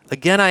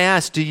 Again, I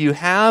ask, do you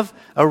have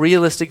a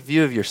realistic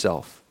view of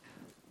yourself?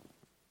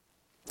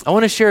 I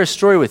want to share a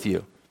story with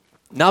you.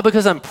 Not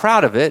because I'm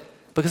proud of it,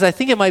 because I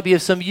think it might be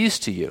of some use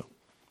to you.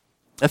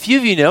 A few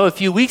of you know, a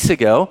few weeks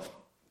ago,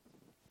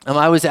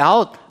 I was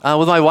out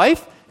with my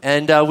wife,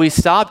 and we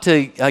stopped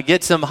to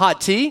get some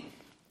hot tea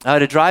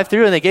to drive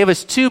through, and they gave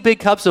us 2 big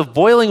cups of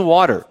boiling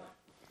water,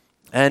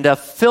 and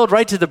filled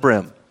right to the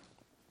brim.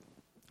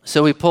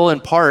 So we pull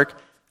and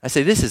park. I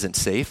say, "This isn't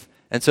safe."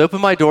 And so I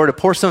open my door to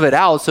pour some of it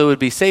out so it would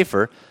be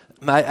safer.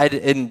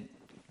 In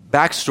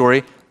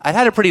backstory, I'd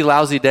had a pretty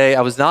lousy day.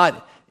 I was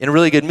not in a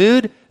really good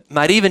mood.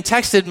 I'd even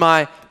texted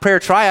my prayer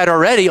triad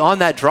already on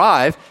that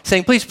drive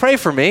saying, "Please pray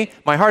for me.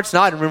 My heart's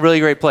not in a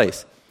really great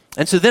place."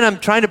 And so then I'm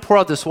trying to pour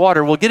out this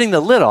water. Well, getting the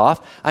lid off,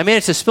 I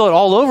managed to spill it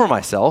all over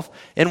myself,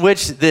 in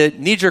which the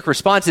knee-jerk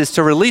response is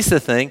to release the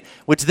thing,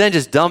 which then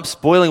just dumps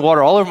boiling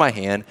water all over my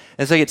hand.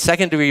 And so I get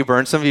second-degree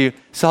burns. Some of you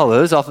saw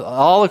those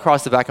all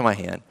across the back of my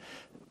hand.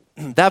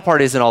 That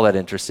part isn't all that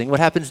interesting. What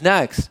happens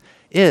next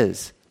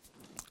is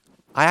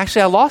I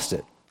lost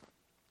it.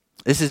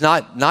 This is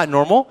not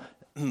normal,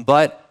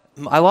 but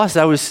I lost it.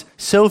 I was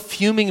so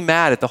fuming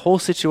mad at the whole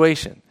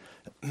situation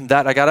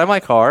that I got out of my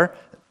car,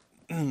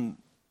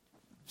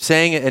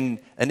 saying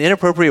an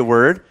inappropriate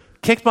word,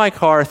 kicked my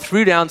car,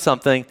 threw down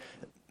something,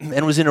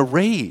 and was in a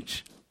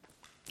rage.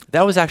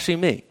 That was actually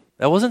me.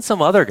 That wasn't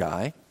some other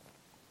guy.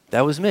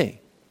 That was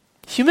me.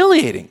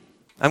 Humiliating.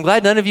 I'm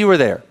glad none of you were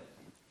there.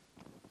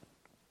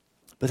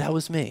 But that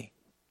was me.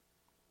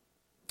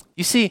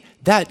 You see,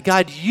 that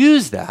God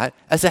used that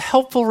as a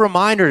helpful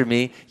reminder to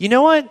me, you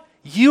know what?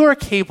 You are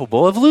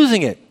capable of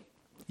losing it.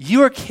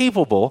 You are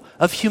capable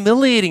of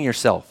humiliating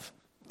yourself.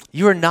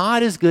 You are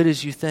not as good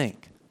as you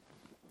think.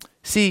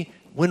 See,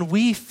 when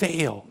we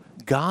fail,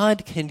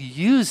 God can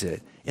use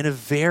it in a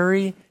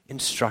very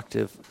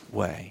instructive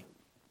way.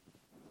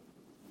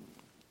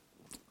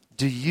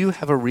 Do you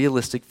have a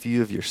realistic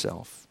view of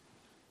yourself?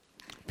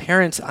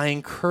 Parents, I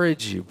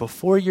encourage you,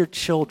 before your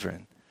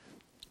children,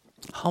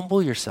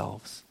 humble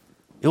yourselves.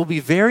 It will be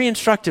very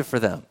instructive for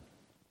them.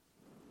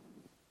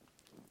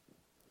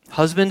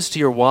 Husbands to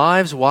your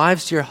wives,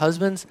 wives to your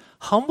husbands,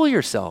 humble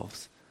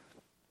yourselves.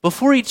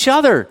 Before each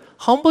other,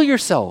 humble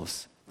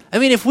yourselves. I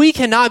mean, if we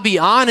cannot be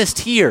honest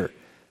here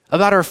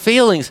about our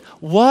failings,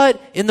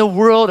 what in the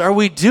world are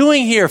we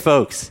doing here,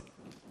 folks?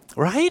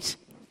 Right?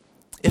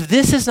 If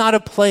this is not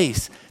a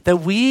place that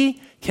we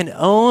can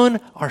own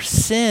our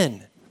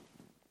sin,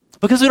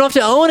 because we don't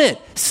have to own it.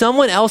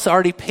 Someone else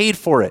already paid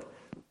for it.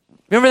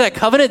 Remember that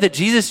covenant that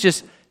Jesus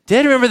just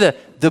did? Remember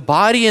the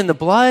body and the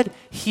blood?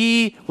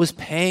 He was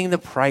paying the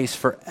price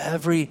for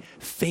every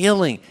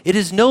failing. It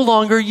is no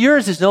longer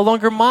yours. It's no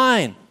longer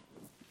mine.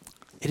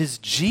 It is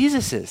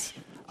Jesus's.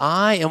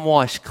 I am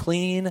washed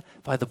clean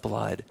by the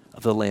blood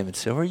of the Lamb, and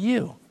so are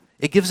you.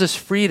 It gives us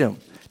freedom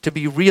to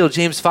be real.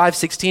 James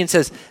 5:16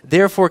 says,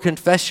 "Therefore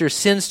confess your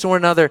sins to one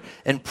another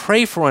and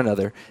pray for one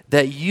another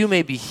that you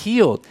may be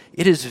healed."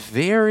 It is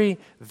very,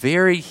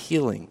 very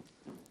healing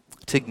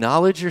to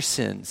acknowledge your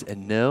sins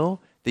and know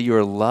that you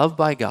are loved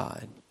by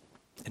God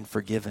and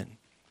forgiven.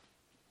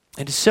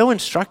 And it's so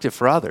instructive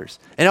for others.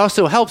 And it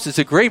also helps. It's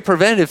a great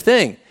preventative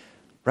thing,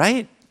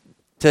 right?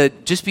 To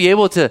just be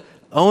able to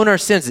own our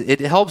sins. It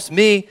helps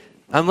me.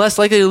 I'm less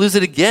likely to lose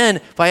it again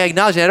by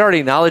acknowledging. I'd already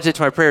acknowledged it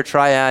to my prayer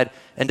triad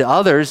and to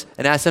others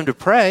and asked them to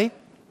pray.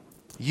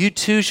 You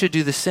too should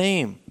do the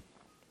same.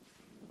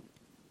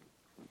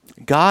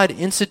 God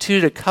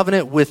instituted a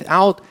covenant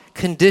without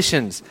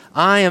conditions.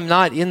 I am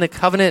not in the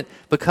covenant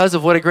because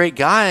of what a great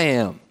guy I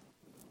am.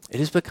 It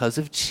is because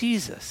of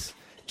Jesus,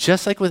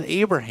 just like with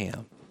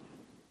Abraham.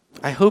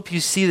 I hope you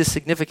see the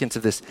significance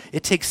of this.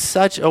 It takes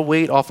such a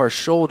weight off our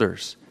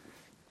shoulders.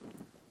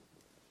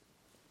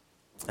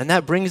 And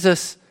that brings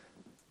us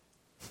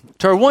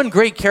to our one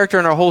great character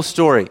in our whole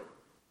story.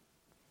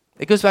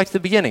 It goes back to the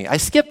beginning. I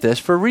skipped this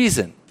for a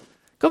reason.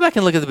 Go back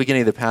and look at the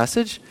beginning of the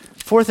passage.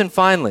 Fourth and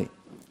finally,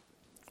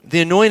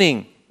 the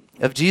anointing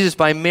of Jesus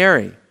by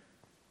Mary.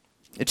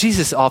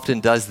 Jesus often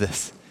does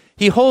this.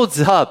 He holds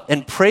up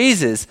and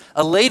praises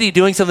a lady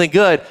doing something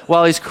good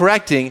while he's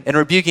correcting and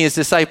rebuking his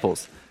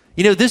disciples.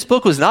 You know, this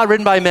book was not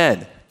written by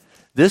men.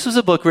 This was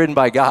a book written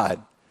by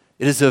God.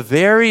 It is a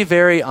very,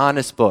 very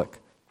honest book.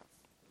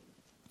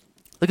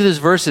 Look at these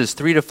verses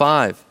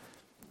 3-5.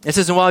 It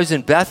says, and while he was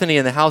in Bethany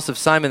in the house of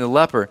Simon the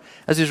leper,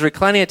 as he was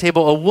reclining at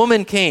table, a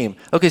woman came.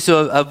 Okay,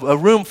 so a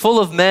room full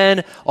of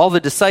men, all the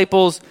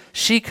disciples.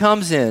 She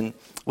comes in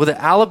with an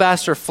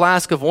alabaster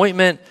flask of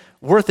ointment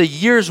worth a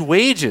year's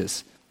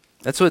wages.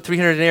 That's what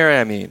 300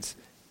 denarii means.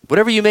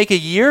 Whatever you make a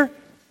year,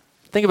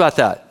 think about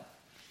that.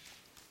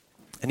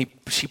 And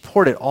she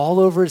poured it all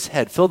over his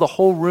head, filled the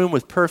whole room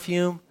with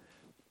perfume.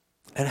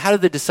 And how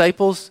did the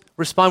disciples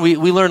respond? We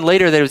learned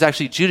later that it was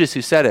actually Judas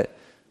who said it.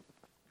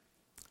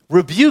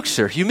 Rebukes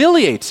her,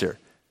 humiliates her.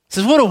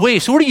 Says, what a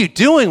waste. What are you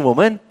doing,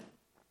 woman?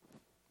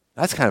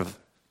 That's kind of,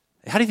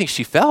 how do you think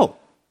she felt?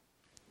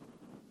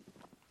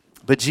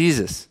 But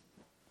Jesus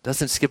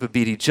doesn't skip a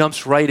beat. He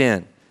jumps right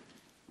in.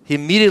 He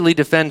immediately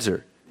defends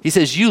her. He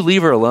says, you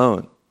leave her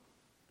alone.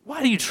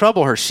 Why do you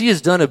trouble her? She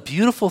has done a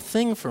beautiful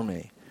thing for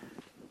me.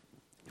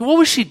 What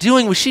was she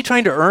doing? Was she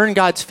trying to earn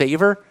God's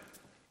favor?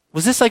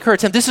 Was this like her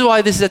attempt? This is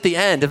why this is at the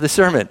end of the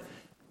sermon.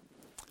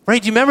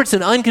 Right? Do you remember it's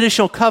an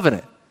unconditional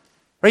covenant?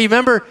 Right? You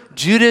remember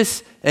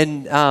Judas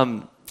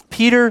and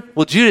Peter?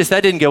 Well, Judas,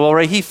 that didn't go well,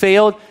 right? He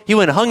failed. He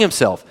went and hung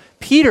himself.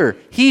 Peter,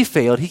 he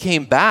failed. He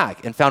came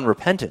back and found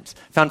repentance,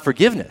 found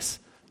forgiveness,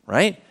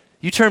 right?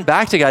 You turn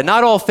back to God.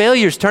 Not all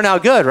failures turn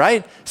out good,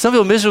 right? Some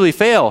people miserably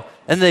fail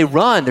and they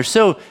run. They're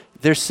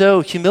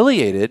so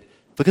humiliated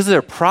because of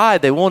their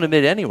pride, they won't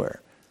admit it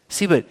anywhere.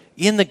 See, but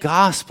in the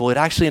gospel, it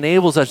actually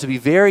enables us to be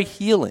very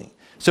healing.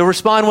 So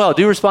respond well.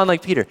 Do respond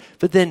like Peter.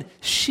 But then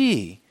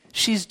she's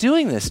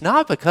doing this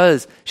not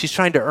because she's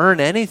trying to earn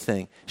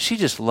anything. She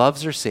just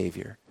loves her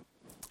Savior.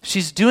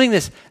 She's doing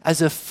this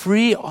as a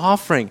free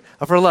offering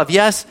of her love.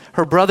 Yes,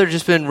 her brother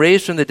just been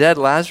raised from the dead,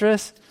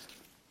 Lazarus.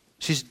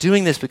 She's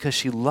doing this because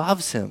she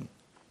loves him.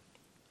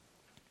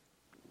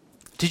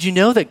 Did you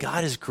know that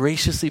God has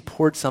graciously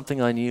poured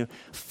something on you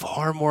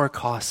far more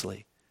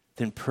costly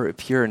than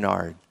pure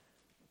nard?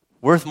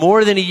 Worth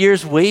more than a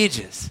year's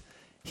wages.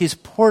 He's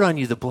poured on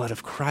you the blood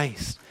of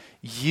Christ.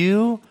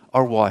 You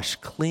are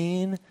washed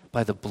clean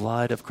by the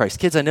blood of Christ.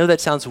 Kids, I know that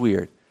sounds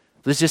weird.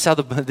 This is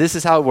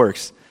how it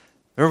works.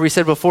 Remember we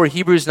said before,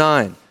 Hebrews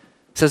 9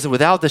 says that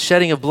without the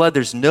shedding of blood,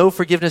 there's no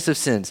forgiveness of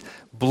sins.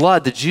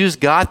 Blood, the Jews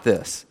got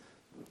this.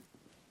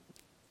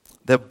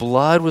 That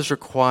blood was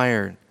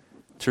required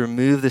to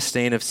remove the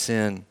stain of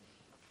sin.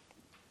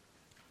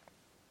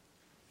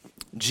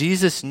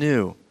 Jesus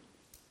knew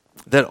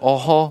that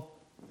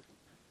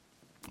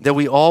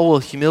we all will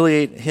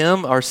humiliate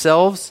him,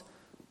 ourselves,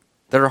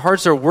 that our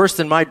hearts are worse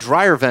than my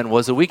dryer vent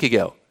was a week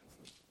ago.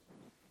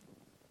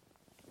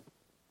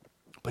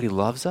 But he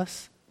loves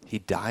us. He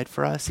died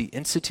for us. He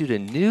instituted a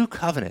new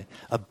covenant,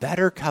 a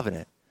better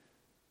covenant.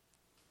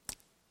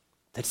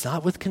 That's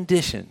not with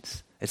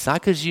conditions. It's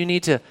not because you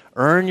need to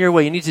earn your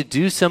way. You need to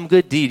do some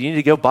good deed. You need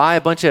to go buy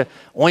a bunch of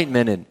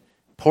ointment and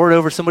pour it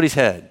over somebody's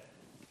head,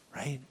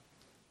 right?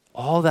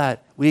 All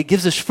that. It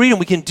gives us freedom.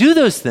 We can do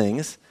those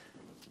things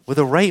with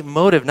a right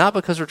motive, not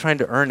because we're trying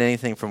to earn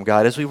anything from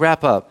God. As we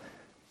wrap up,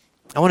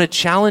 I want to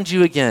challenge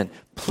you again.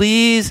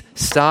 Please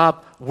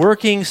stop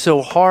working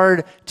so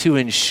hard to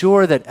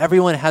ensure that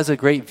everyone has a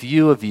great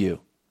view of you.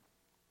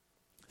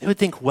 They would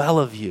think well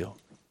of you.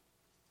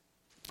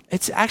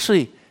 It's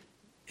actually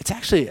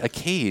a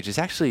cage. It's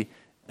actually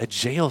a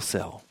jail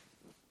cell.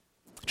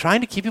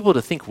 Trying to keep people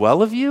to think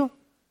well of you?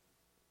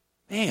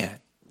 Man,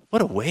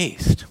 what a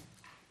waste.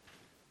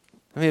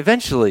 I mean,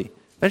 eventually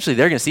they're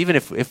going to see, even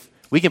if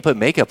we can put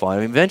makeup on,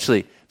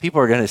 eventually people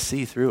are going to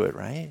see through it,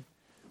 right?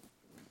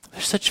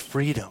 There's such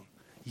freedom.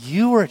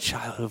 You are a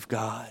child of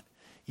God.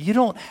 You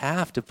don't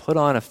have to put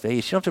on a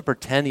face. You don't have to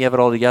pretend you have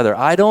it all together.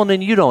 I don't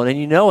and you don't, and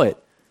you know it.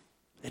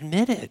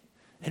 Admit it.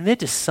 Admit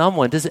to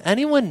someone. Does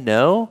anyone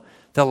know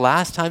the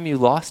last time you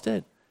lost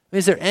it? I mean,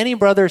 is there any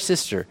brother or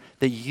sister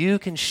that you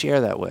can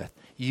share that with?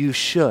 You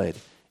should.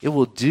 It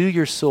will do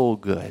your soul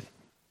good.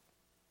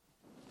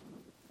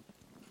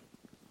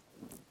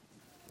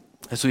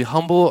 As we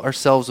humble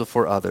ourselves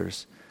before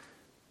others,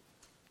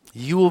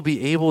 you will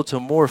be able to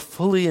more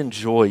fully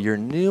enjoy your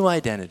new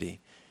identity.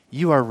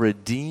 You are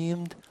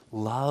redeemed,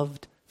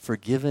 loved,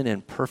 forgiven,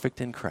 and perfect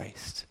in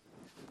Christ.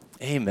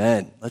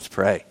 Amen. Let's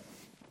pray.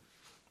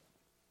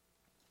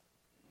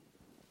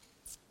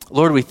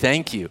 Lord, we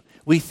thank you.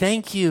 We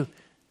thank you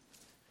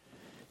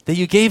that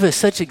you gave us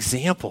such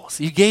examples.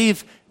 You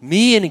gave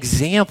me an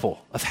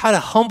example of how to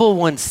humble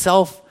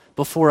oneself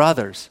before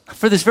others.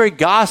 For this very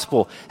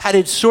gospel had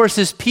its source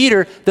as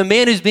Peter, the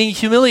man who's being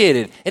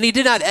humiliated. And he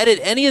did not edit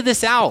any of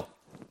this out.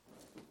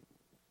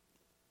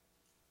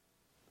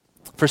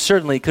 For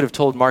certainly he could have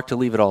told Mark to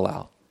leave it all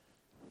out.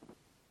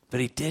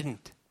 But he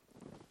didn't.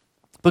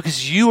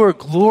 Because you are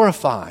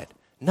glorified,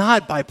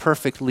 not by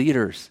perfect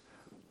leaders,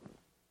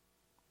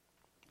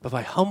 but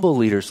by humble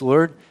leaders.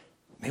 Lord,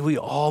 may we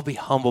all be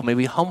humble. May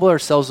we humble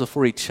ourselves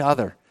before each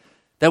other,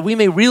 that we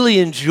may really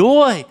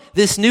enjoy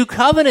this new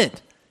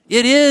covenant.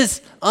 It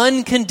is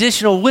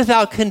unconditional,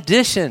 without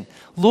condition.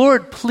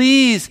 Lord,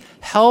 please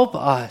help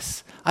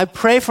us. I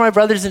pray for my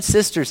brothers and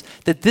sisters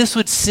that this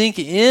would sink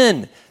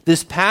in,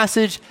 this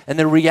passage and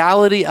the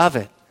reality of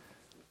it.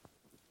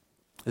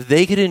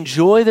 They could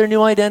enjoy their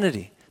new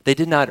identity. They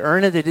did not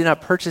earn it. They did not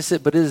purchase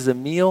it, but it is a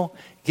meal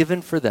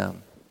given for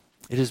them.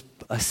 It is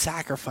a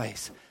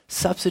sacrifice,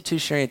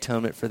 substitutionary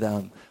atonement for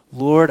them.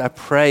 Lord, I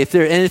pray, if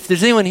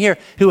there's anyone here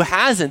who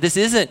hasn't, this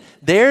isn't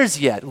theirs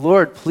yet,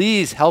 Lord,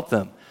 please help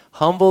them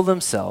humble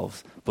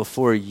themselves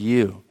before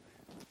you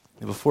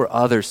and before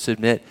others to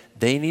admit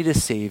they need a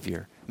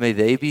Savior. May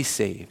they be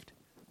saved.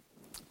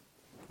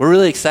 We're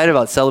really excited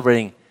about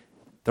celebrating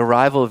the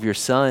arrival of your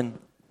Son.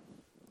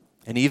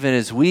 And even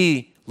as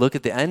we look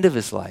at the end of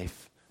his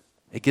life,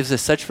 it gives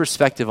us such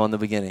perspective on the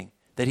beginning,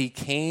 that he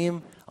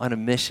came on a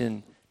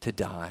mission to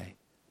die,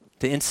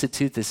 to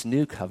institute this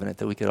new covenant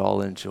that we could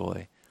all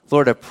enjoy.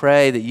 Lord, I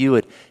pray that you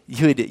would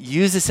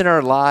use this in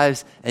our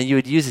lives, and you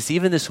would use this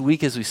even this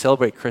week as we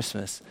celebrate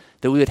Christmas,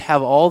 that we would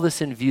have all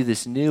this in view,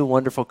 this new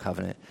wonderful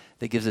covenant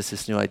that gives us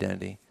this new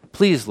identity.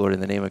 Please, Lord, in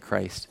the name of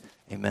Christ,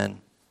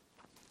 amen.